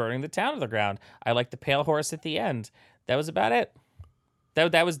dragon burning the town to the ground. I liked the pale horse at the end. That was about it.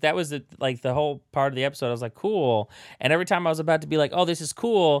 That was like the whole part of the episode. I was like, cool. And every time I was about to be like, oh, this is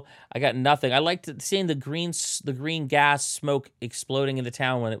cool, I got nothing. I liked seeing the green gas smoke exploding in the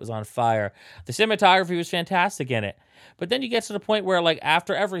town when it was on fire. The cinematography was fantastic in it. But then you get to the point where, like,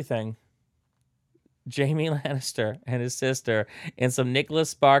 after everything, Jaime Lannister and his sister in some Nicholas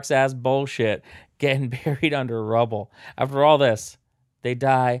Sparks ass bullshit getting buried under rubble. After all this, they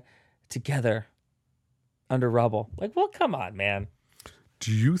die together under rubble. Like, well, come on, man.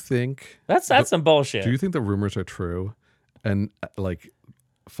 Do you think That's some bullshit. Do you think the rumors are true? And like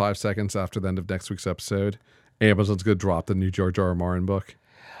 5 seconds after the end of next week's episode, Amazon's going to drop the new George R. R. Martin book?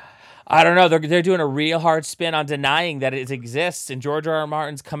 I don't know. They're doing a real hard spin on denying that it exists. And George R. R.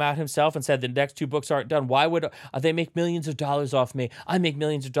 Martin's come out himself and said the next 2 books aren't done. Why would they make millions of dollars off me? I make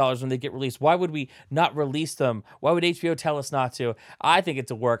millions of dollars when they get released. Why would we not release them? Why would HBO tell us not to? I think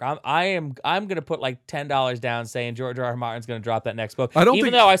it's a work. I'm going to put like $10 down saying George R. R. Martin's going to drop that next book.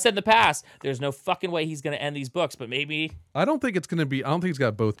 Even though I said in the past, there's no fucking way he's going to end these books, but maybe. I don't think it's going to be. I don't think he's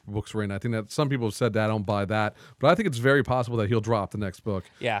got both books written. I think that some people have said that. I don't buy that, but I think it's very possible that he'll drop the next book.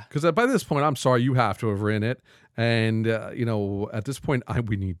 Yeah. Because by this point, I'm sorry, you have to have written it, and at this point,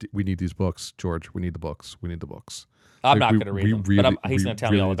 we need these books, George. We need the books. We need the books. I'm not going to read them, but he's going to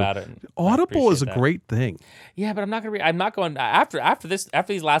tell me all about it. Audible is a great thing. Yeah, but I'm not going to read. I'm not going after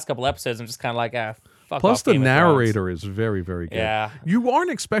these last couple episodes. I'm just kind of like, fuck Plus, off, the Game of narrator is very, very good. Yeah. You aren't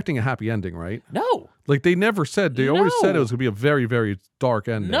expecting a happy ending, right? No. Like they never said. They always said it was going to be a very, very dark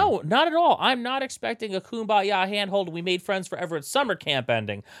ending. No, not at all. I'm not expecting a kumbaya handhold. We made friends forever at summer camp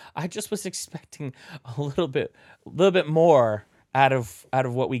ending. I just was expecting a little bit more out of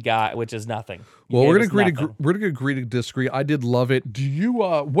what we got, which is nothing. Well, we're gonna agree to disagree. I did love it. Do you?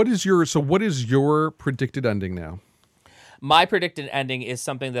 What is your predicted ending now? My predicted ending is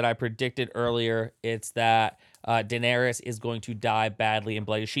something that I predicted earlier. It's that Daenerys is going to die badly and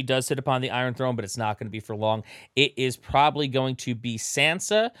bloody. She does sit upon the Iron Throne, but it's not going to be for long. It is probably going to be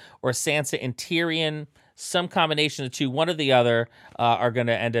Sansa or Sansa and Tyrion. Some combination of the two, one or the other, are going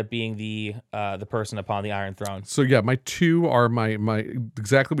to end up being the person upon the Iron Throne. So yeah, my two are my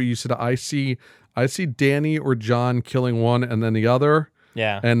exactly what you said. I see Dany or Jon killing one and then the other.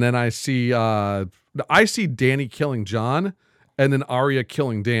 Yeah, and then I see Dany killing Jon, and then Arya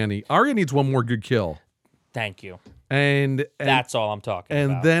killing Dany. Arya needs one more good kill. Thank you. And that's all I'm talking about.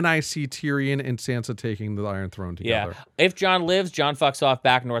 And then I see Tyrion and Sansa taking the Iron Throne together. Yeah. If Jon lives, Jon fucks off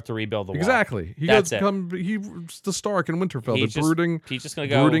back north to rebuild the wall. Exactly. He's the Stark in Winterfell, he's just gonna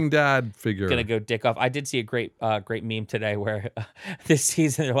go brooding dad figure. Gonna go dick off. I did see a great meme today where this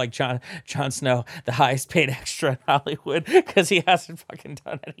season they're like Jon Snow, the highest paid extra in Hollywood, because he hasn't fucking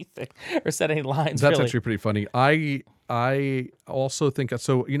done anything or said any lines. That's really. actually pretty funny. I also think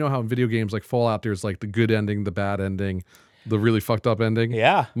so. You know how in video games like Fallout, there's like the good ending, the bad ending, the really fucked up ending.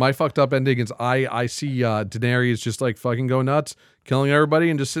 Yeah. My fucked up ending is I see Daenerys just like fucking go nuts, killing everybody,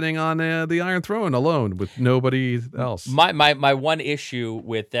 and just sitting on the Iron Throne alone with nobody else. My one issue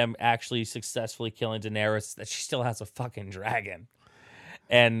with them actually successfully killing Daenerys is that she still has a fucking dragon,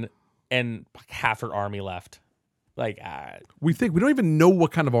 and half her army left. Like we don't even know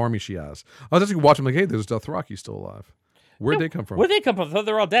what kind of army she has. I was actually watching like, hey, there's Dothraki still alive. Where'd they come from? Where'd they come from? I thought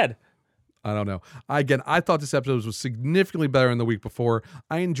they're all dead. I don't know. Again, I thought this episode was significantly better than the week before.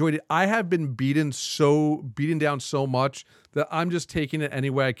 I enjoyed it. I have been beaten down so much that I'm just taking it any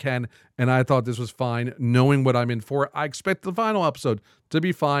way I can, and I thought this was fine, knowing what I'm in for. I expect the final episode to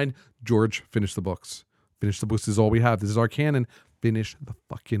be fine. George, finish the books. Finish the books is all we have. This is our canon. Finish the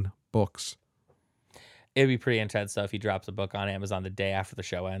fucking books. It'd be pretty intense, though, if he drops a book on Amazon the day after the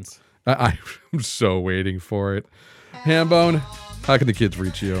show ends. I'm so waiting for it. Hambone, how can the kids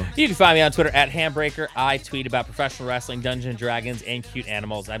reach you? You can find me on Twitter at Hambreaker. I tweet about professional wrestling, Dungeons & Dragons, and cute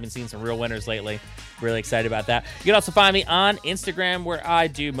animals. I've been seeing some real winners lately. Really excited about that. You can also find me on Instagram, where I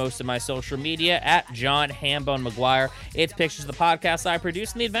do most of my social media, at John Hambone McGuire. It's pictures of the podcasts I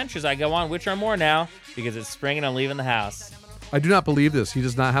produce and the adventures I go on, which are more now because it's spring and I'm leaving the house. I do not believe this. He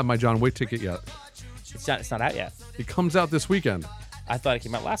does not have my John Wick ticket yet. It's not out yet. It comes out this weekend. I thought it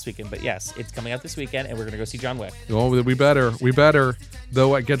came out last weekend, but yes, it's coming out this weekend, and we're going to go see John Wick. Oh, we better.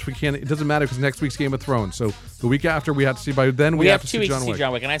 Though I guess we can't. It doesn't matter because next week's Game of Thrones. So the week after, we have to see. By then, we have to 2 see weeks John to see Wick.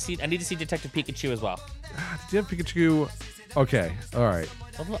 John Wick, and I need to see Detective Pikachu as well. Did you have Pikachu? Okay, all right.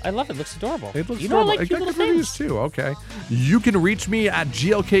 I love it. It looks adorable. It looks adorable. I I like cute got little good reviews things. too. Okay, you can reach me at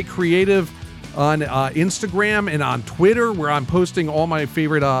GLK Creative on Instagram and on Twitter, where I'm posting all my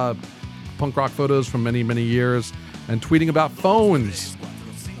favorite punk rock photos from many years and tweeting about phones.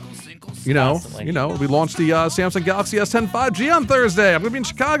 You know, we launched the Samsung Galaxy S10 5G on Thursday. I'm going to be in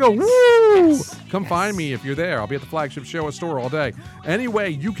Chicago. Woo! Yes. Come find me if you're there. I'll be at the flagship show store all day.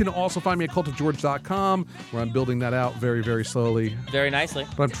 Anyway, you can also find me at cultofgeorge.com, where I'm building that out very, very slowly. Very nicely.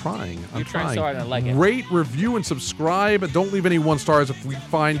 But I'm trying. You're trying so hard, and I like it. Rate, review, and subscribe. Don't leave any 1 stars. If we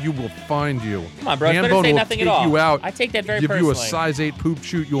find you, we'll find you. Come on, bro. It's better Hambone say will nothing take at all. you out, I take that very give personally. you a size 8 poop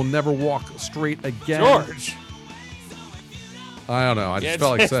shoot. You'll never walk straight again. George. I don't know. I just Yeah,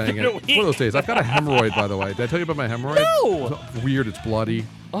 felt like it's saying been it. a It's one of those days. I've got a hemorrhoid, by the way. Did I tell you about my hemorrhoid? No. It's weird. It's bloody.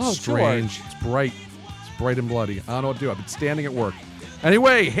 Oh, strange. George. It's bright. It's bright and bloody. I don't know what to do. I've been standing at work.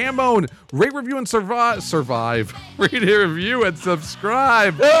 Anyway, Hambone, rate, review, and survive. Rate, review, and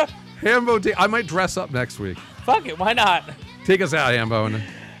subscribe. Hambone, I might dress up next week. Fuck it. Why not? Take us out, Hambone.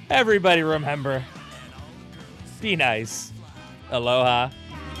 Everybody remember. Be nice. Aloha.